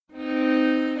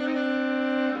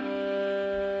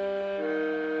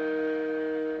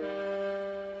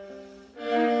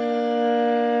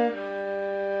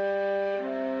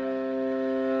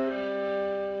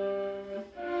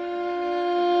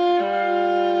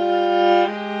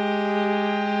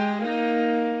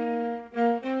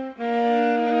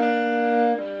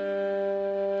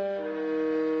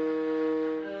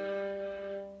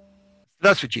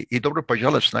Здравствуйте и добро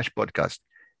пожаловать в наш подкаст.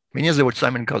 Меня зовут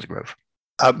СайmonКЛзIokRgWjOrTqB.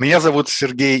 А меня зовут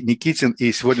Сергей Никитин,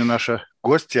 и сегодня наша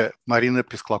гостья Марина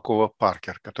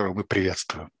Pisklakova-Parker, которую мы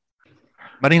приветствуем.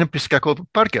 Марина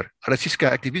Pisklakova-Parker – российская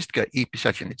активистка и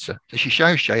писательница,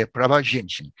 защищающая права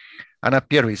женщин. Она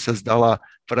первой создала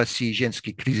в России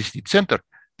женский кризисный центр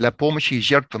для помощи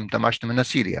жертвам домашнего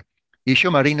насилия.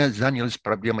 Еще Марина занялась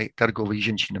проблемой торговли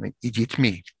женщинами и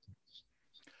детьми.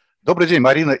 Добрый день,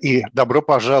 Марина, и добро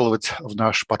пожаловать в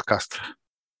наш подкаст.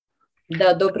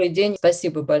 Да, добрый день.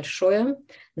 Спасибо большое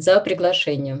за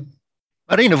приглашение.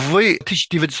 Марина, вы в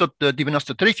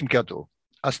 1993 году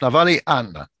основали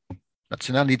АНН,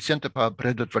 Национальный центр по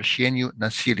предотвращению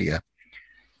насилия.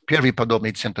 Первый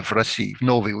подобный центр в России, в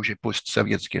новой уже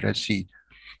постсоветской России.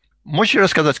 Можете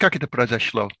рассказать, как это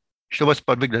произошло? Что вас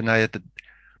подвигло на это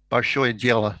большое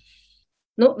дело?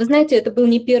 Ну, вы знаете, это был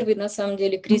не первый, на самом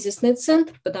деле, кризисный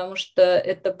центр, потому что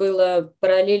это было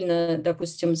параллельно,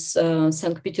 допустим, с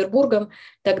Санкт-Петербургом.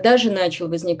 Тогда же начал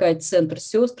возникать центр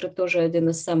 «Сестры», тоже один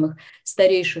из самых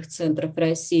старейших центров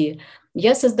России.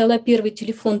 Я создала первый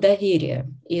телефон доверия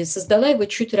и создала его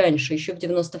чуть раньше, еще в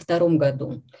 1992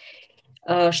 году.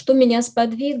 Что меня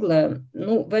сподвигло?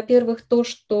 Ну, во-первых, то,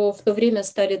 что в то время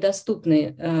стали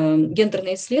доступны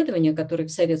гендерные исследования, которые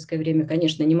в советское время,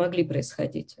 конечно, не могли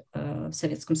происходить в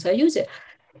Советском Союзе.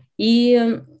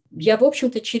 И я, в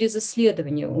общем-то, через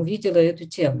исследования увидела эту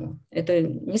тему. Это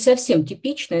не совсем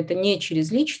типично, это не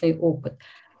через личный опыт.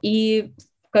 И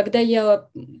когда я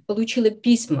получила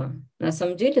письма, на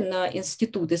самом деле, на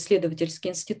институт,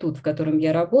 исследовательский институт, в котором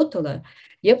я работала,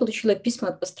 я получила письма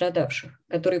от пострадавших,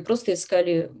 которые просто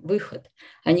искали выход.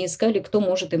 Они искали, кто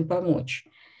может им помочь.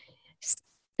 С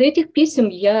этих писем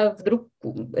я вдруг...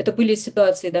 Это были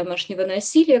ситуации домашнего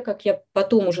насилия, как я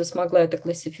потом уже смогла это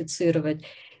классифицировать.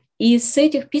 И с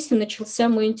этих писем начался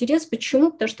мой интерес.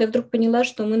 Почему? Потому что я вдруг поняла,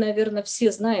 что мы, наверное,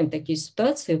 все знаем такие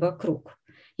ситуации вокруг.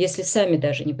 Если сами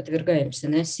даже не подвергаемся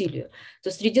насилию,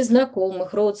 то среди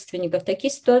знакомых, родственников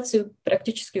такие ситуации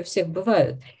практически у всех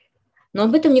бывают. Но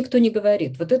об этом никто не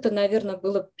говорит. Вот это, наверное,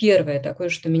 было первое такое,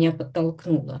 что меня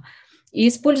подтолкнуло. И,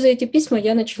 используя эти письма,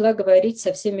 я начала говорить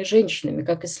со всеми женщинами.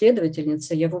 Как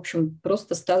исследовательница, я, в общем,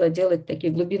 просто стала делать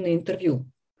такие глубинные интервью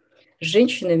с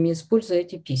женщинами, используя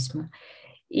эти письма.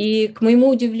 И, к моему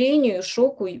удивлению,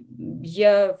 шоку,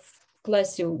 я в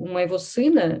классе у моего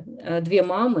сына две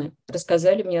мамы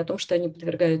рассказали мне о том, что они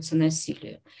подвергаются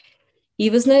насилию. И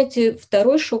вы знаете,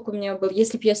 второй шок у меня был,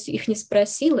 если бы я их не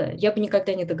спросила, я бы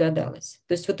никогда не догадалась.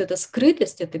 То есть вот эта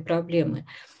скрытость этой проблемы.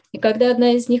 И когда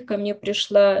одна из них ко мне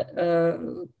пришла,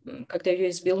 когда ее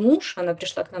избил муж, она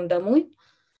пришла к нам домой,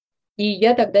 и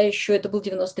я тогда еще, это был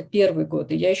 91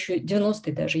 год, и я еще,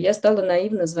 90-й даже, я стала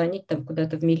наивно звонить там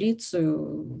куда-то в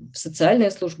милицию, в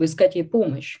социальные службы, искать ей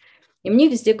помощь. И мне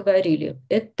везде говорили,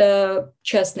 это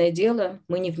частное дело,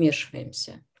 мы не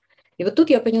вмешиваемся. И вот тут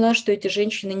я поняла, что эти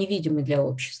женщины невидимы для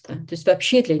общества. То есть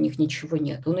вообще для них ничего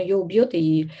нет. Он ее убьет,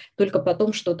 и только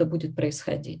потом что-то будет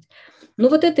происходить. Но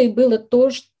вот это и было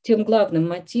тем главным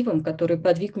мотивом, который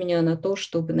подвиг меня на то,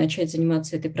 чтобы начать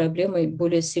заниматься этой проблемой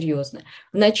более серьезно.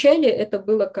 Вначале это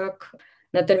было как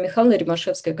Наталья Михайловна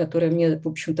Римашевская, которая мне, в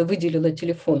общем-то, выделила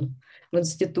телефон в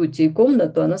институте и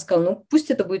комнату. Она сказала, ну пусть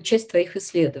это будет часть твоих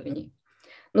исследований.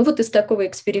 Ну вот из такого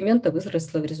эксперимента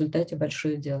выросло в результате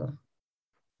большое дело.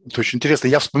 Это очень интересно.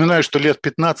 Я вспоминаю, что лет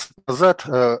 15 назад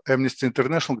Amnesty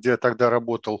International, где я тогда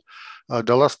работал,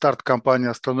 дала старт кампании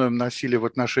 «Остановим насилие в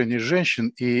отношении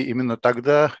женщин». И именно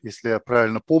тогда, если я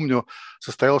правильно помню,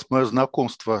 состоялось мое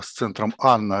знакомство с центром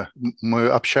АНН. Мы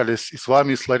общались и с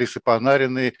вами, и с Ларисой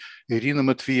Панариной, Ириной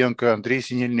Матвиенко, Андрей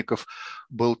Синельников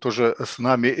был тоже с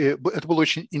нами. И это было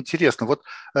очень интересно. Вот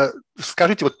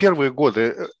скажите, вот первые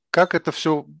годы, как это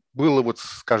все было, вот,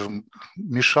 скажем,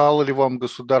 мешало ли вам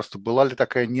государство, была ли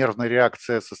такая нервная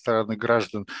реакция со стороны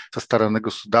граждан, со стороны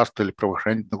государства или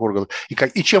правоохранительных органов?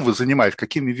 И чем вы занимаетесь,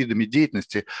 какими видами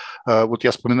деятельности? Вот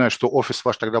я вспоминаю, что офис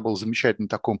ваш тогда был в замечательном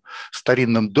таком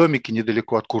старинном домике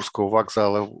недалеко от Курского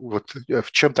вокзала. Вот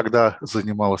в чем тогда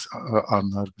занималась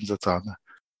Анна, организация Анна?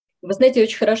 Вы знаете, я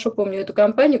очень хорошо помню эту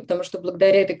кампанию, потому что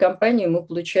благодаря этой кампании мы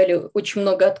получали очень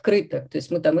много открыток. То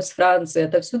есть мы там из Франции,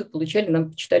 отовсюду получали,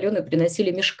 нам почтальоны приносили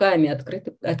мешками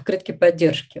открытки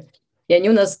поддержки. И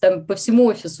они у нас там по всему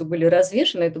офису были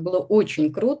развешаны, это было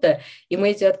очень круто. И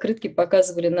мы эти открытки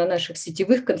показывали на наших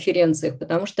сетевых конференциях,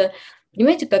 потому что,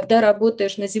 понимаете, когда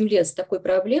работаешь на земле с такой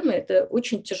проблемой, это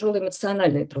очень тяжелый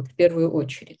эмоциональный труд в первую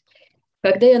очередь.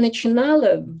 Когда я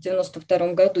начинала в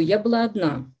 92 году, я была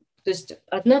одна. То есть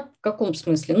одна в каком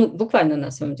смысле? Ну, буквально на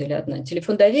самом деле одна.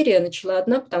 Телефон доверия я начала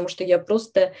одна, потому что я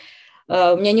просто... У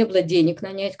меня не было денег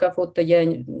нанять кого-то, я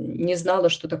не знала,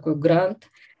 что такое грант.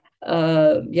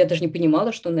 Я даже не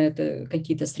понимала, что на это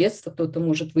какие-то средства кто-то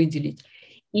может выделить.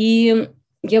 И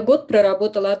я год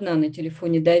проработала одна на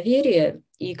телефоне доверия.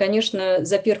 И, конечно,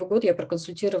 за первый год я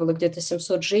проконсультировала где-то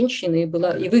 700 женщин и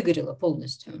выгорела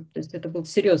полностью. То есть это было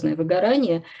серьезное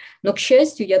выгорание. Но, к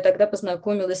счастью, я тогда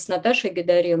познакомилась с Наташей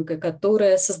Гайдаренко,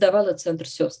 которая создавала центр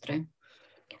 «Сестры».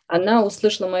 Она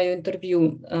услышала мое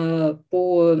интервью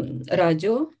по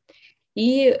радио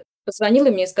и позвонила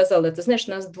мне и сказала: ты знаешь,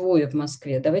 нас двое в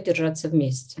Москве, давай держаться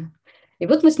вместе. И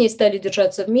вот мы с ней стали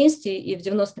держаться вместе, и в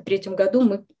 1993 году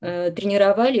мы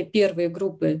тренировали первые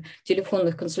группы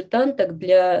телефонных консультанток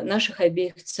для наших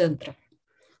обеих центров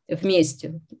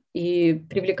вместе. И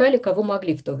привлекали кого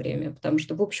могли в то время, потому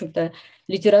что, в общем-то,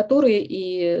 литературы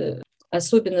и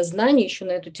особенно знаний еще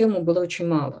на эту тему было очень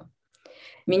мало.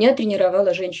 Меня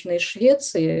тренировала женщина из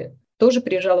Швеции, тоже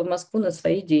приезжала в Москву на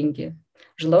свои деньги,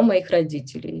 жила у моих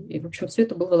родителей. И, в общем, все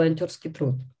это был волонтерский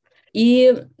труд.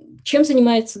 И чем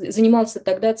занимался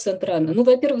тогда Центр Анны? Ну,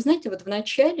 во-первых, знаете, вот в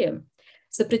начале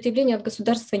сопротивления от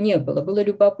государства не было. Было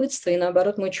любопытство, и,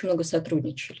 наоборот, мы очень много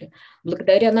сотрудничали.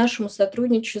 Благодаря нашему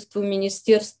сотрудничеству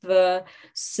Министерство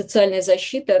социальной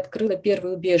защиты открыло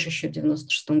первое убежище в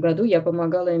 1996 году. Я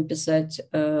помогала им писать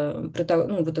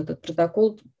вот этот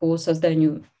протокол по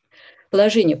созданию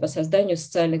положение по созданию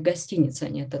социальных гостиниц,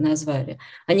 они это назвали.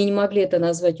 Они не могли это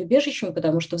назвать убежищем,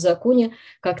 потому что в законе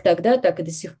как тогда, так и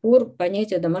до сих пор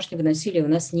понятия домашнего насилия у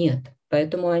нас нет.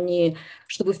 Поэтому они,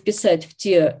 чтобы вписать в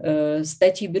те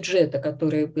статьи бюджета,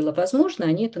 которые было возможно,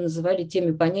 они это называли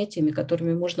теми понятиями,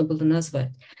 которыми можно было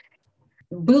назвать.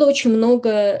 Было очень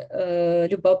много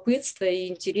любопытства и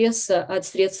интереса от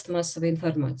средств массовой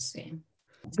информации.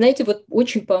 Знаете, вот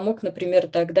очень помог, например,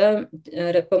 тогда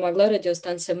помогла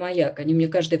радиостанция «Маяк». Они мне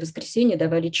каждое воскресенье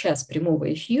давали час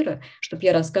прямого эфира, чтобы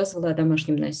я рассказывала о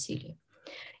домашнем насилии.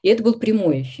 И это был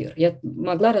прямой эфир. Я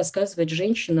могла рассказывать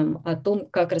женщинам о том,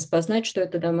 как распознать, что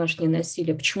это домашнее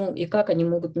насилие, почему и как они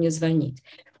могут мне звонить.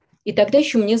 И тогда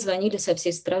еще мне звонили со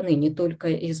всей страны, не только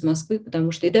из Москвы,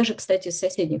 потому что, и даже, кстати, из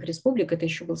соседних республик, это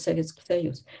еще был Советский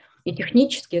Союз. И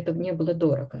технически это мне было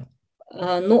дорого.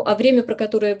 Ну, а время, про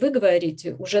которое вы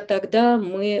говорите, уже тогда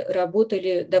мы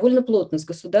работали довольно плотно с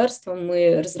государством,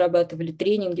 мы разрабатывали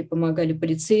тренинги, помогали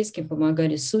полицейским,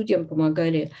 помогали судьям,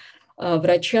 помогали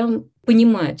врачам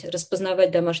понимать,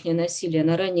 распознавать домашнее насилие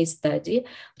на ранней стадии,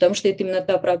 потому что это именно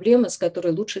та проблема, с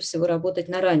которой лучше всего работать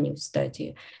на ранней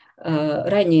стадии.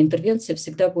 Ранняя интервенция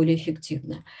всегда более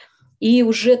эффективна. И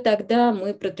уже тогда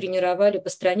мы протренировали по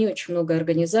стране очень много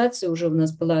организаций, уже у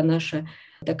нас была наша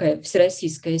такая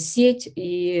всероссийская сеть,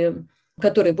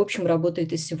 которая, в общем,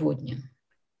 работает и сегодня.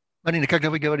 Марина, когда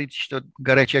вы говорите, что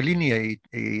горячая линия,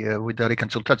 и вы дали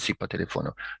консультации по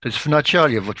телефону, то есть в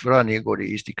начале, вот в ранние годы,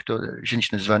 если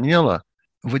женщина звонила,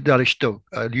 вы дали что,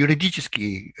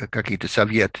 юридические какие-то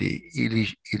советы,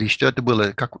 или что это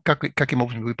было, каким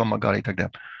образом вы помогали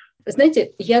тогда?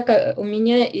 Знаете, у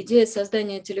меня идея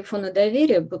создания телефона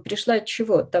доверия пришла от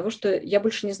чего? От того, что я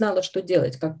больше не знала, что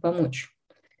делать, как помочь.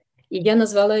 И я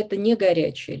назвала это не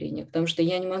горячая линия, потому что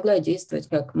я не могла действовать,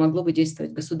 как могло бы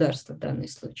действовать государство в данном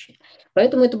случае.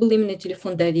 Поэтому это был именно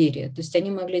телефон доверия. То есть они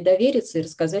могли довериться и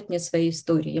рассказать мне свои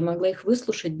истории. Я могла их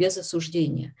выслушать без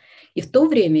осуждения. И в то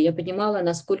время я понимала,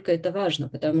 насколько это важно,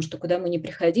 потому что куда мы ни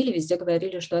приходили, везде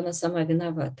говорили, что она сама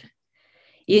виновата.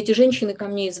 И эти женщины ко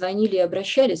мне и звонили, и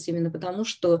обращались именно потому,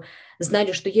 что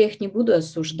знали, что я их не буду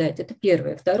осуждать. Это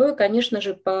первое. Второе, конечно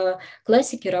же, по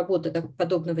классике работы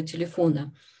подобного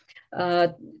телефона.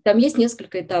 Там есть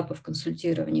несколько этапов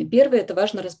консультирования. Первое, это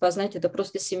важно распознать, это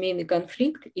просто семейный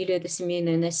конфликт или это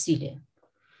семейное насилие.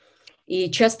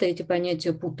 И часто эти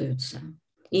понятия путаются.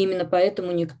 И именно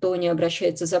поэтому никто не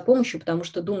обращается за помощью, потому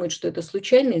что думает, что это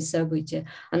случайные события,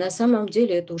 а на самом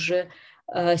деле это уже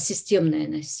системное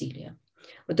насилие.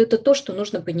 Вот это то, что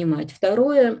нужно понимать.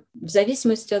 Второе, в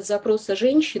зависимости от запроса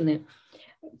женщины,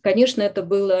 конечно, это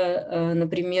было,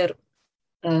 например,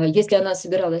 если она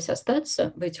собиралась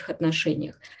остаться в этих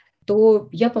отношениях, то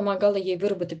я помогала ей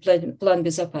выработать план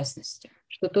безопасности,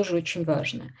 что тоже очень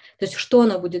важно. То есть что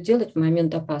она будет делать в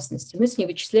момент опасности. Мы с ней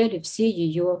вычисляли все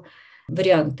ее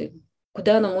варианты,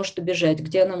 куда она может убежать,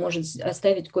 где она может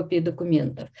оставить копии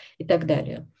документов и так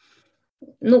далее.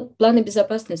 Ну, планы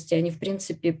безопасности, они, в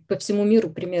принципе, по всему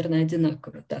миру примерно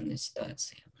одинаковы в данной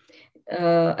ситуации.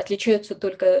 Отличаются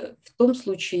только в том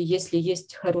случае, если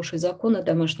есть хороший закон о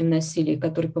домашнем насилии,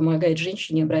 который помогает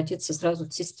женщине обратиться сразу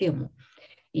в систему.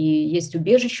 И есть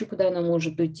убежище, куда она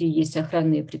может уйти, есть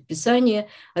охранные предписания,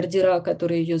 ордера,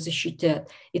 которые ее защитят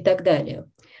и так далее.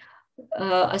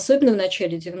 Особенно в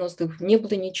начале 90-х не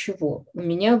было ничего. У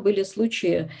меня были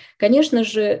случаи, конечно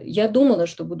же, я думала,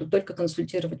 что буду только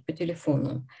консультировать по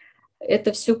телефону.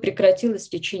 Это все прекратилось в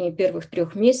течение первых 3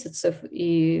 месяцев,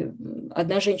 и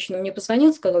одна женщина мне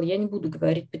позвонила, сказала: я не буду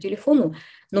говорить по телефону,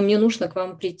 но мне нужно к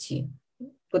вам прийти.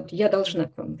 Вот я должна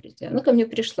к вам прийти. Она ко мне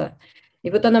пришла.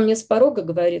 И вот она мне с порога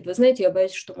говорит: вы знаете, я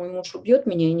боюсь, что мой муж убьет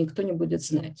меня, и никто не будет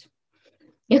знать.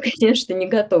 Я, конечно, не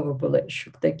готова была еще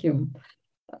к таким.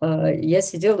 Я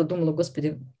сидела, думала: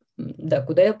 господи, да,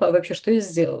 куда я вообще, что я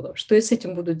сделала, что я с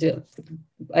этим буду делать.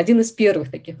 Один из первых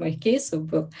таких моих кейсов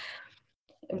был.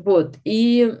 Вот.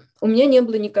 И у меня не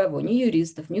было никого, ни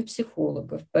юристов, ни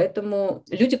психологов. Поэтому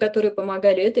люди, которые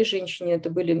помогали этой женщине, это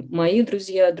были мои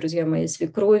друзья, друзья моей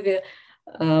свекрови,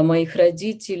 моих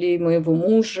родителей, моего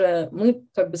мужа. Мы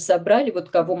как бы собрали вот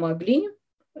кого могли,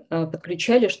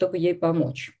 подключали, чтобы ей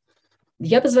помочь.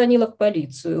 Я позвонила в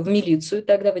полицию, в милицию,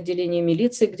 тогда в отделение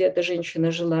милиции, где эта женщина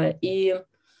жила, и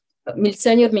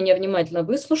милиционер меня внимательно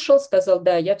выслушал, сказал: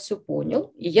 да, я все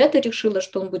понял. И я-то решила,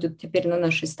 что он будет теперь на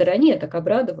нашей стороне, я так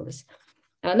обрадовалась.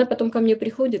 А она потом ко мне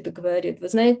приходит и говорит: вы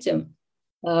знаете,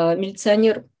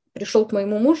 милиционер пришел к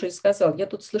моему мужу и сказал: я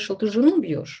тут слышал, ты жену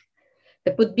бьешь.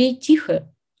 Так вот бей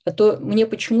тихо, а то мне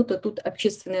почему-то тут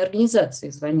общественные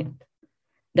организации звонят.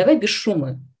 Давай без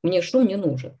шума, мне шум не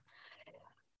нужен.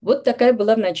 Вот такая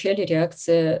была в начале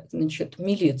реакция, значит,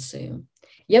 милиции.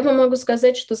 Я вам могу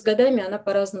сказать, что с годами она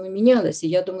по-разному менялась, и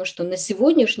я думаю, что на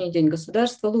сегодняшний день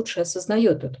государство лучше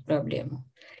осознает эту проблему.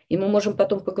 И мы можем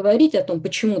потом поговорить о том,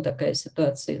 почему такая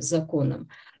ситуация с законом.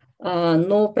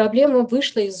 Но проблема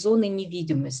вышла из зоны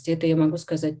невидимости, это я могу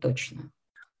сказать точно.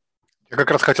 Я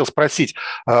как раз хотел спросить,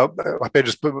 опять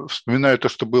же, вспоминаю то,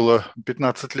 что было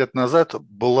 15 лет назад,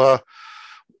 была...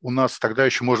 У нас тогда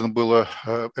еще можно было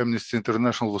Amnesty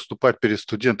International выступать перед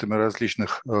студентами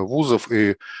различных вузов,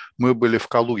 и мы были в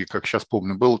Калуге, как сейчас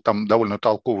помню. Был там довольно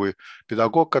толковый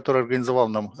педагог, который организовал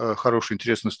нам хорошую,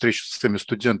 интересную встречу с теми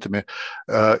студентами.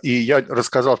 И я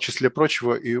рассказал, в числе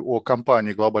прочего, и о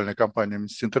компании, глобальной компании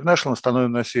Amnesty International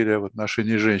 «Остановим насилие в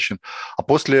отношении женщин». А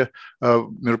после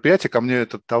мероприятия ко мне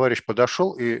этот товарищ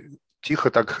подошел и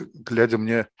тихо так, глядя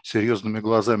мне серьезными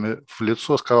глазами в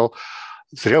лицо, сказал: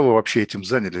 зря вы вообще этим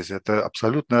занялись. Это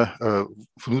абсолютно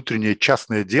внутреннее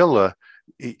частное дело.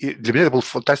 И для меня это был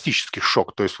фантастический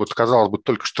шок. То есть, вот, казалось бы,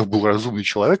 только что был разумный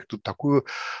человек, тут такую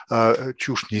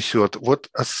чушь несет. Вот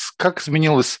как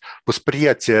изменилось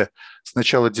восприятие с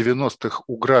начала 90-х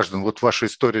у граждан? Вот ваша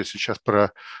история сейчас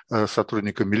про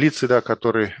сотрудника милиции, да,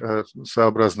 который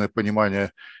своеобразное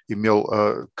понимание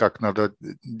имел, как надо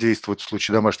действовать в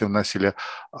случае домашнего насилия.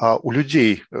 А у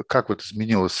людей как вот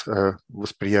изменилось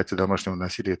восприятие домашнего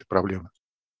насилия, этой проблемы?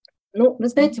 Ну, вы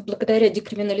знаете, благодаря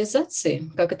декриминализации,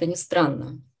 как это ни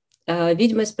странно,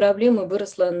 видимость проблемы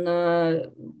выросла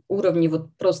на уровне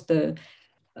вот просто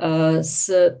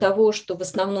с того, что в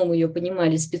основном ее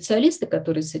понимали специалисты,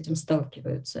 которые с этим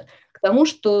сталкиваются, к тому,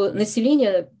 что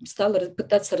население стало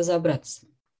пытаться разобраться.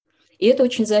 И это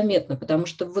очень заметно, потому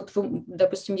что, вот вы,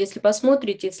 допустим, если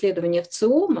посмотрите исследования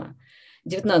ВЦИОМа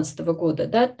 2019 года,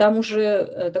 да, там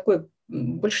уже такое,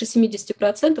 больше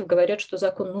 70% говорят, что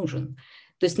закон нужен.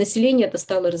 То есть население это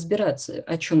стало разбираться,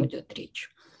 о чем идет речь.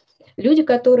 Люди,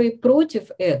 которые против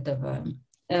этого,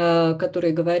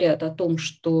 которые говорят о том,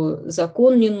 что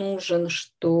закон не нужен,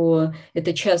 что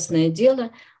это частное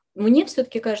дело, мне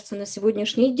все-таки кажется, на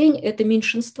сегодняшний день это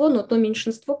меньшинство, но то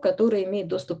меньшинство, которое имеет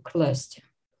доступ к власти.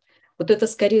 Вот это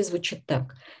скорее звучит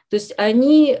так. То есть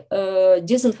они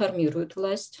дезинформируют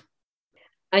власть,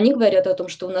 они говорят о том,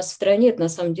 что у нас в стране это на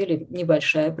самом деле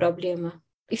небольшая проблема.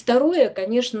 И второе,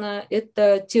 конечно,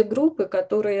 это те группы,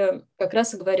 которые как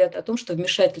раз и говорят о том, что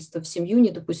вмешательство в семью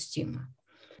недопустимо.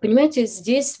 Понимаете,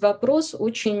 здесь вопрос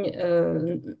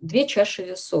очень, две чаши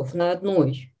весов. На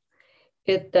одной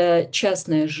это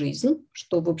частная жизнь,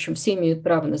 что, в общем, все имеют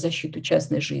право на защиту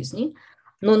частной жизни,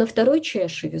 но на второй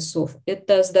чаше весов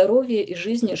это здоровье и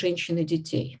жизнь женщин и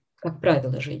детей, как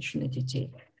правило, женщин и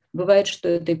детей. Бывает, что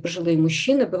это и пожилые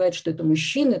мужчины, бывает, что это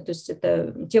мужчины, то есть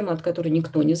это тема, от которой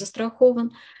никто не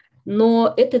застрахован.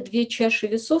 Но это две чаши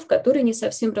весов, которые не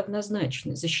совсем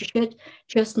равнозначны. Защищать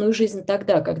частную жизнь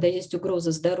тогда, когда есть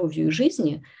угроза здоровью и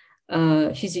жизни,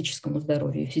 физическому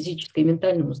здоровью, физическому и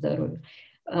ментальному здоровью,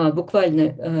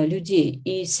 буквально людей,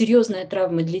 и серьезная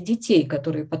травма для детей,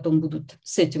 которые потом будут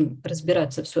с этим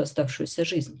разбираться всю оставшуюся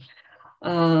жизнь,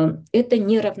 это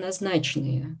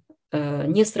неравнозначные,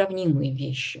 несравнимые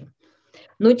вещи.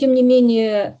 Но, тем не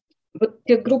менее, вот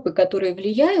те группы, которые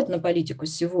влияют на политику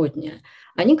сегодня,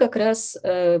 они как раз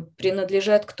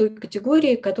принадлежат к той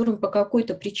категории, которым по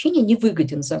какой-то причине не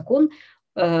выгоден закон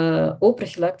о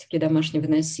профилактике домашнего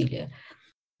насилия.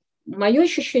 Мое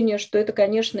ощущение, что это,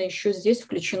 конечно, еще здесь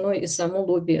включено и само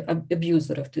лобби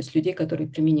абьюзеров, то есть людей, которые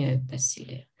применяют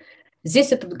насилие.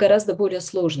 Здесь это гораздо более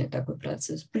сложный такой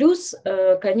процесс. Плюс,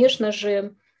 конечно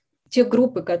же, те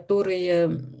группы, которые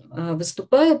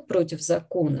выступают против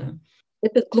закона,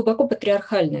 это глубоко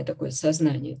патриархальное такое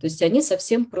сознание. То есть они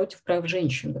совсем против прав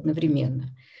женщин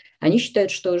одновременно. Они считают,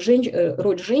 что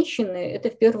роль женщины – это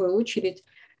в первую очередь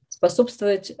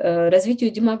способствовать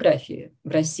развитию демографии в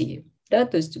России. Да?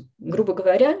 То есть, грубо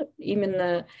говоря,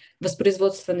 именно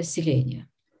воспроизводство населения.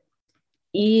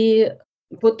 И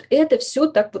вот это все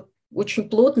так вот очень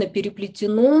плотно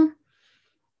переплетено,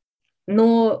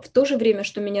 но в то же время,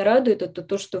 что меня радует, это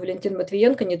то, что Валентина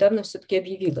Матвиенко недавно все-таки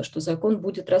объявила, что закон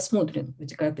будет рассмотрен в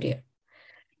декабре.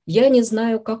 Я не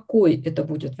знаю, какой это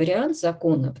будет вариант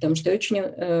закона, потому что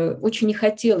очень не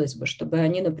хотелось бы, чтобы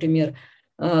они, например,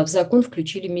 в закон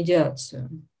включили медиацию,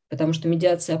 потому что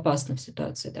медиация опасна в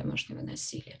ситуации домашнего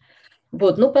насилия.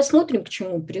 Вот, но посмотрим, к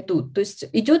чему придут. То есть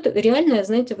идет реальное,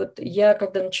 знаете, вот я,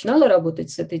 когда начинала работать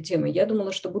с этой темой, я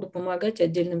думала, что буду помогать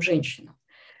отдельным женщинам.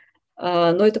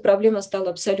 Но эта проблема стала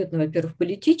абсолютно, во-первых,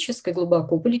 политической,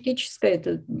 глубоко политической,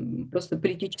 это просто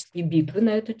политические битвы на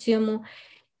эту тему.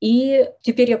 И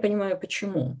теперь я понимаю,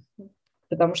 почему.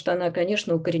 Потому что она,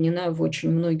 конечно, укоренена в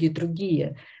очень многие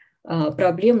другие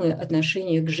проблемы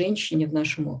отношения к женщине в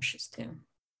нашем обществе.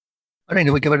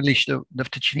 Марина, вы говорили, что в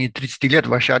течение 30 лет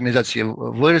ваша организация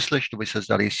выросла, что вы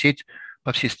создали сеть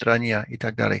по всей стране и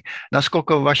так далее.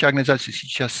 Насколько ваша организация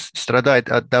сейчас страдает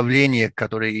от давления,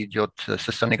 которое идет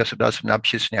со стороны государства на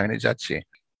общественные организации?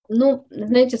 Ну,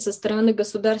 знаете, со стороны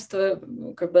государства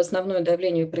как бы основное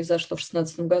давление произошло в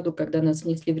 2016 году, когда нас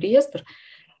внесли в реестр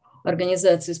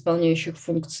организаций, исполняющих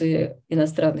функции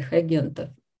иностранных агентов.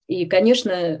 И,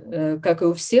 конечно, как и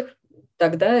у всех,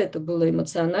 тогда это было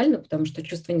эмоционально, потому что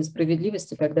чувство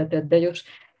несправедливости, когда ты отдаешь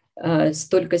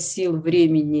столько сил,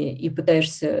 времени и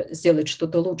пытаешься сделать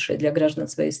что-то лучшее для граждан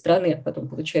своей страны, а потом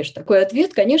получаешь такой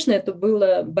ответ, конечно, это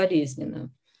было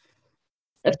болезненно.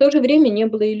 А в то же время не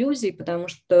было иллюзий, потому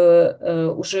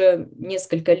что уже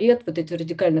несколько лет вот эти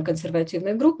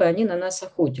радикально-консервативные группы, они на нас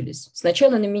охотились.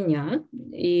 Сначала на меня,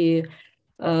 и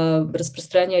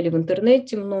распространяли в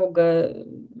интернете много,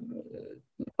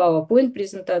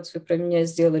 PowerPoint-презентацию про меня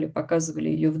сделали, показывали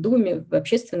ее в Думе, в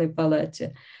Общественной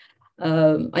палате.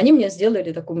 Они меня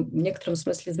сделали таком, в некотором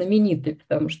смысле знаменитой,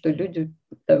 потому что люди,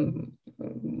 там,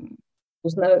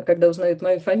 когда узнают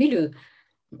мою фамилию,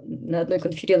 на одной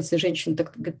конференции женщина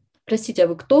так говорит: простите, а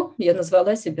вы кто? Я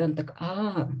назвала себя, она так: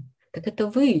 так это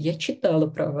вы, я читала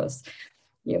про вас.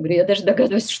 Я говорю, я даже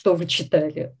догадываюсь, что вы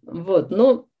читали. Вот.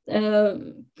 Но,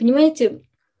 понимаете,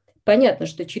 понятно,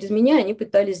 что через меня они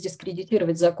пытались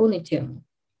дискредитировать закон и тему.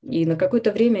 И на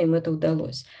какое-то время им это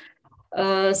удалось.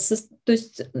 То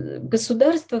есть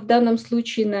государство в данном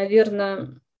случае,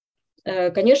 наверное,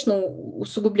 конечно,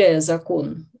 усугубляя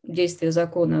закон, действие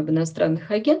закона об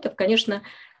иностранных агентах, конечно,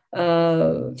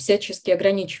 всячески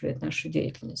ограничивает нашу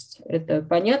деятельность. Это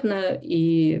понятно,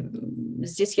 и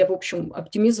здесь я, в общем,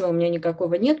 оптимизма у меня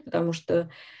никакого нет, потому что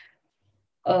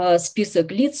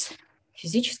список лиц,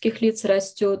 физических лиц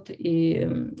растет, и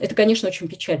это, конечно, очень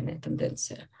печальная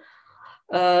тенденция.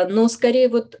 Но скорее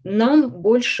вот нам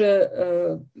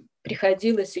больше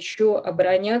приходилось еще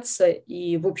обороняться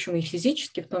и, в общем, и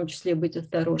физически, в том числе, быть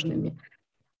осторожными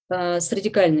с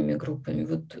радикальными группами.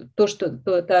 Вот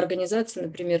та организация,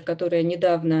 например, которая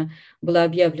недавно была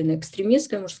объявлена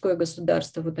экстремистской, мужское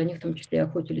государство, вот они в том числе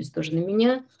охотились тоже на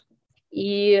меня.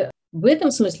 И в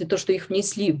этом смысле то, что их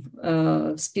внесли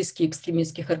в списки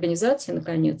экстремистских организаций,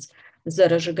 наконец, за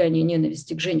разжигание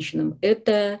ненависти к женщинам,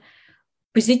 это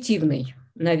позитивный,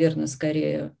 наверное,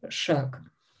 скорее шаг.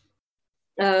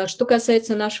 Что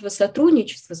касается нашего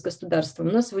сотрудничества с государством,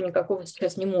 у нас его никакого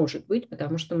сейчас не может быть,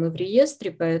 потому что мы в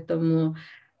реестре, поэтому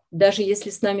даже если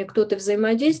с нами кто-то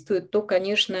взаимодействует, то,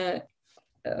 конечно,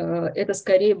 это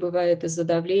скорее бывает из-за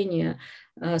давления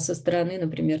со стороны,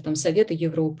 например, там, Совета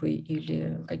Европы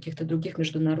или каких-то других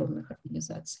международных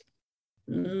организаций.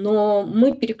 Но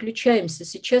мы переключаемся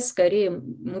сейчас, скорее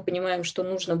мы понимаем, что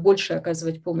нужно больше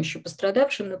оказывать помощь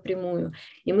пострадавшим напрямую,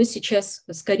 и мы сейчас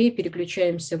скорее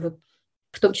переключаемся, вот,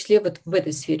 в том числе вот в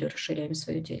этой сфере расширяем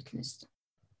свою деятельность.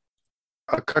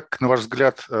 А как, на ваш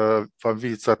взгляд, вам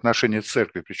видится отношение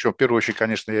церкви? Причем, в первую очередь,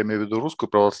 конечно, я имею в виду русскую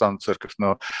православную церковь,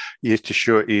 но есть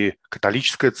еще и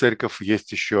католическая церковь,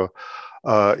 есть еще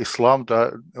ислам,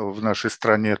 да, в нашей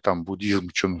стране, там буддизм,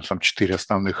 причем там 4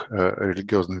 основных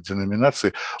религиозных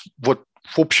деноминации. Вот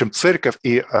в общем церковь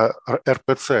и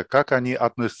РПЦ, как они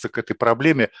относятся к этой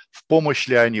проблеме? В помощь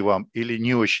ли они вам или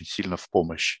не очень сильно в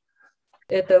помощь?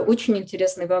 Это очень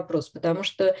интересный вопрос, потому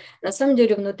что на самом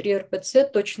деле внутри РПЦ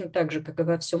точно так же, как и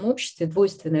во всем обществе,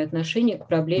 двойственное отношение к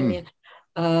проблеме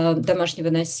домашнего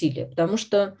насилия. Потому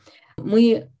что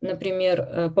Мы,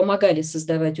 например, помогали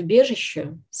создавать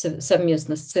убежища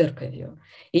совместно с церковью,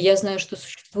 и я знаю, что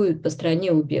существуют по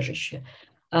стране убежища.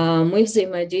 Мы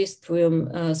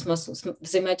взаимодействовали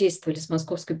с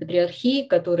Московской патриархией,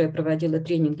 которая проводила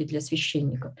тренинги для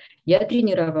священников. Я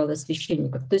тренировала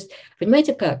священников. То есть,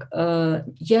 понимаете как,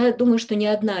 я думаю, что ни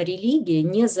одна религия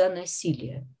не за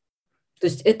насилие. То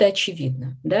есть это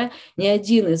очевидно. Да? Ни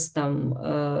один из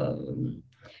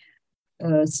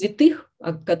святых,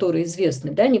 которые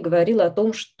известны, да, не говорил о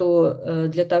том, что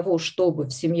для того, чтобы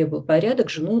в семье был порядок,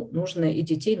 жену нужно и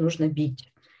детей нужно бить.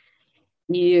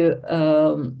 И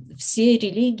все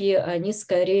религии, они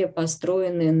скорее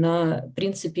построены на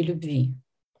принципе любви.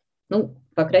 Ну,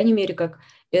 по крайней мере, как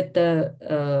это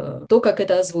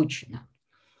озвучено.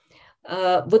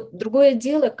 Вот другое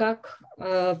дело, как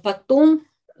потом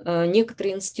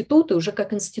некоторые институты, уже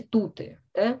как институты,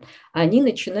 да, они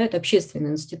начинают,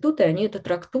 общественные институты, они это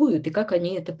трактуют, и как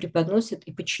они это преподносят,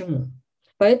 и почему.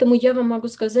 Поэтому я вам могу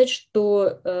сказать,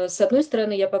 что, с одной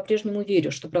стороны, я по-прежнему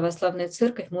верю, что православная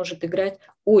церковь может играть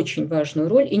очень важную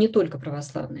роль, и не только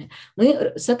православная.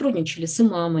 Мы сотрудничали с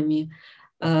имамами,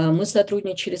 мы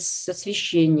сотрудничали со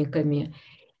священниками,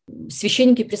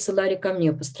 священники присылали ко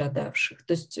мне пострадавших.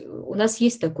 То есть у нас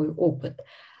есть такой опыт.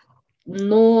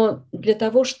 Но для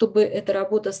того, чтобы эта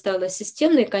работа стала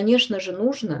системной, конечно же,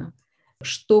 нужно,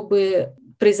 чтобы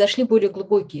произошли более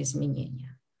глубокие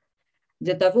изменения.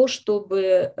 Для того,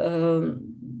 чтобы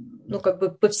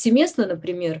повсеместно,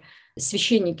 например,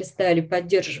 священники стали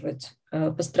поддерживать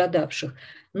пострадавших,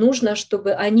 нужно,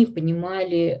 чтобы они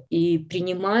понимали и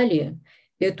принимали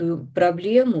эту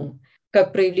проблему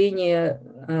как проявление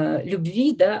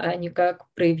любви, да, а не как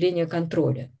проявление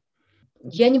контроля.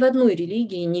 Я ни в одной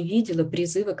религии не видела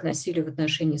призыва к насилию в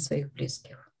отношении своих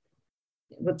близких.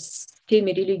 Вот с теми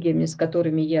религиями, с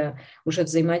которыми я уже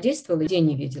взаимодействовала, я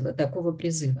не видела такого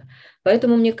призыва.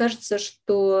 Поэтому мне кажется,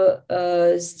 что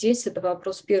здесь это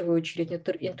вопрос в первую очередь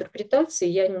интерпретации.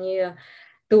 Я не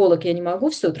теолог, я не могу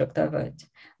все трактовать,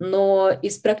 но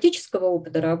из практического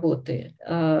опыта работы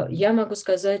я могу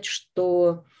сказать,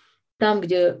 что там,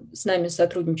 где с нами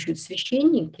сотрудничают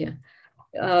священники,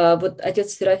 вот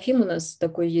отец Серафим у нас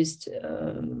такой есть,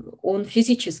 он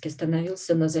физически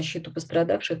становился на защиту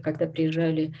пострадавших, когда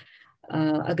приезжали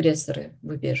агрессоры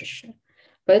в убежище.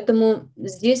 Поэтому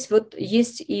здесь вот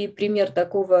есть и пример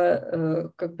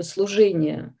такого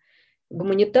служения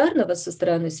гуманитарного со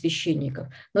стороны священников,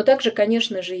 но также,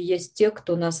 конечно же, есть те,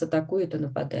 кто нас атакует и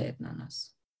нападает на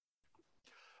нас.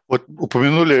 Вот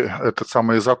упомянули этот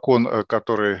самый закон,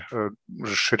 который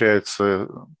расширяется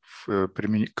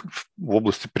в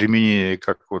области применения,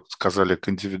 как вот сказали, к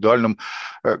индивидуальным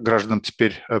гражданам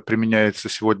теперь применяется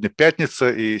сегодня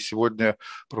пятница, и сегодня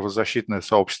правозащитное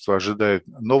сообщество ожидает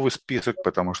новый список,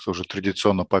 потому что уже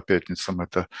традиционно по пятницам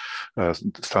это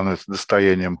становится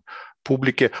достоянием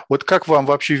публики. Вот как вам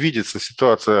вообще видится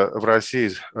ситуация в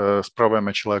России с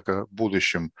правами человека в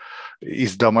будущем и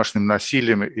с домашним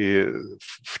насилием, и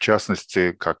в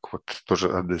частности, как вот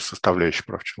тоже одна из составляющих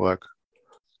прав человека?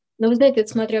 Ну, вы знаете, это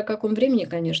смотря о каком времени,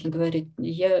 конечно, говорить.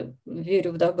 Я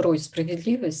верю в добро и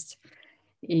справедливость,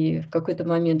 и в какой-то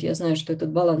момент я знаю, что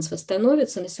этот баланс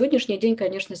восстановится. На сегодняшний день,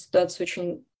 конечно, ситуация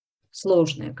очень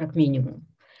сложная, как минимум.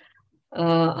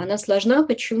 Она сложна.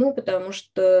 Почему? Потому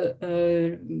что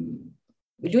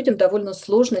людям довольно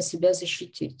сложно себя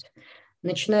защитить,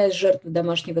 начиная с жертв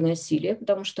домашнего насилия,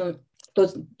 потому что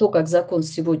то, как закон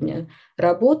сегодня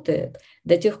работает,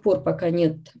 до тех пор, пока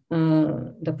нет,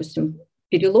 допустим,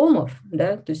 переломов,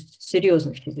 да, то есть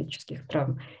серьезных физических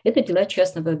травм, это дела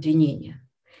частного обвинения.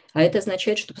 А это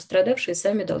означает, что пострадавшие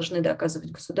сами должны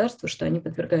доказывать государству, что они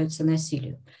подвергаются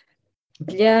насилию.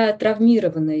 Для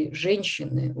травмированной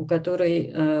женщины,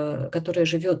 которая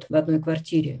живет в одной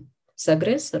квартире с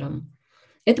агрессором,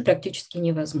 это практически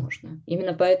невозможно.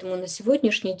 Именно поэтому на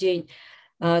сегодняшний день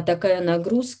такая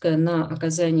нагрузка на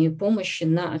оказание помощи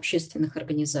на общественных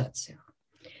организациях.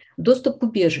 Доступ к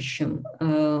убежищам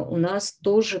у нас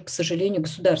тоже, к сожалению,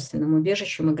 государственным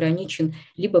убежищам ограничен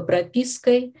либо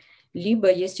пропиской,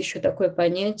 либо есть еще такое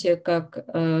понятие, как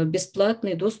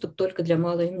бесплатный доступ только для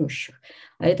малоимущих.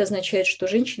 А это означает, что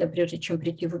женщина, прежде чем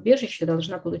прийти в убежище,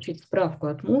 должна получить справку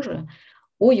от мужа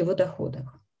о его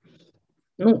доходах.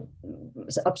 Ну,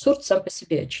 абсурд сам по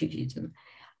себе очевиден.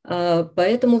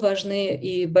 Поэтому важны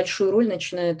и большую роль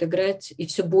начинают играть, и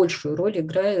все большую роль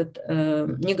играют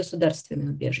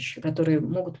негосударственные убежища, которые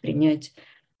могут принять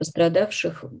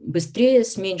пострадавших быстрее,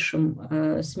 с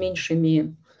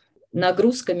меньшими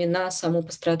нагрузками на саму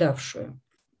пострадавшую.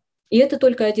 И это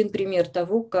только один пример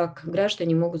того, как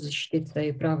граждане могут защитить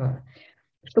свои права.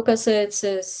 Что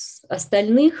касается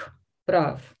остальных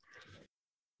прав,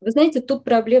 Вы знаете, тут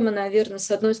проблема, наверное, с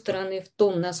одной стороны в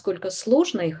том, насколько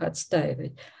сложно их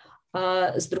отстаивать,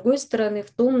 а с другой стороны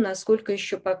в том, насколько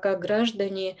еще пока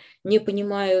граждане не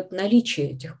понимают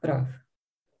наличие этих прав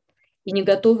и не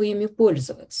готовы ими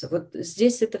пользоваться. Вот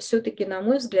здесь это все-таки, на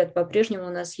мой взгляд, по-прежнему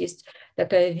у нас есть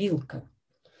такая вилка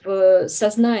в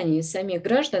сознании самих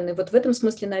граждан. И вот в этом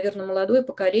смысле, наверное, молодое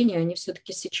поколение, они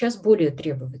все-таки сейчас более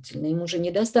требовательны, им уже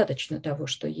недостаточно того,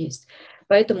 что есть.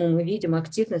 Поэтому мы видим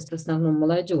активность в основном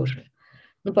молодежи.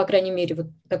 Ну, по крайней мере, вот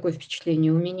такое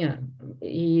впечатление у меня.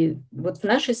 И вот в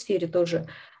нашей сфере тоже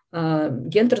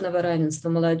гендерного равенства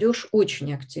молодежь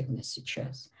очень активна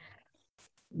сейчас.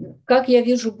 Как я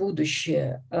вижу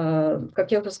будущее?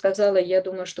 Как я уже сказала, я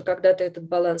думаю, что когда-то этот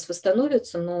баланс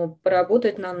восстановится, но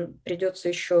поработать нам придется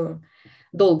еще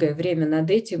долгое время над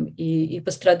этим, и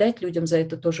пострадать людям за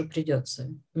это тоже придется,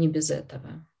 не без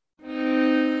этого.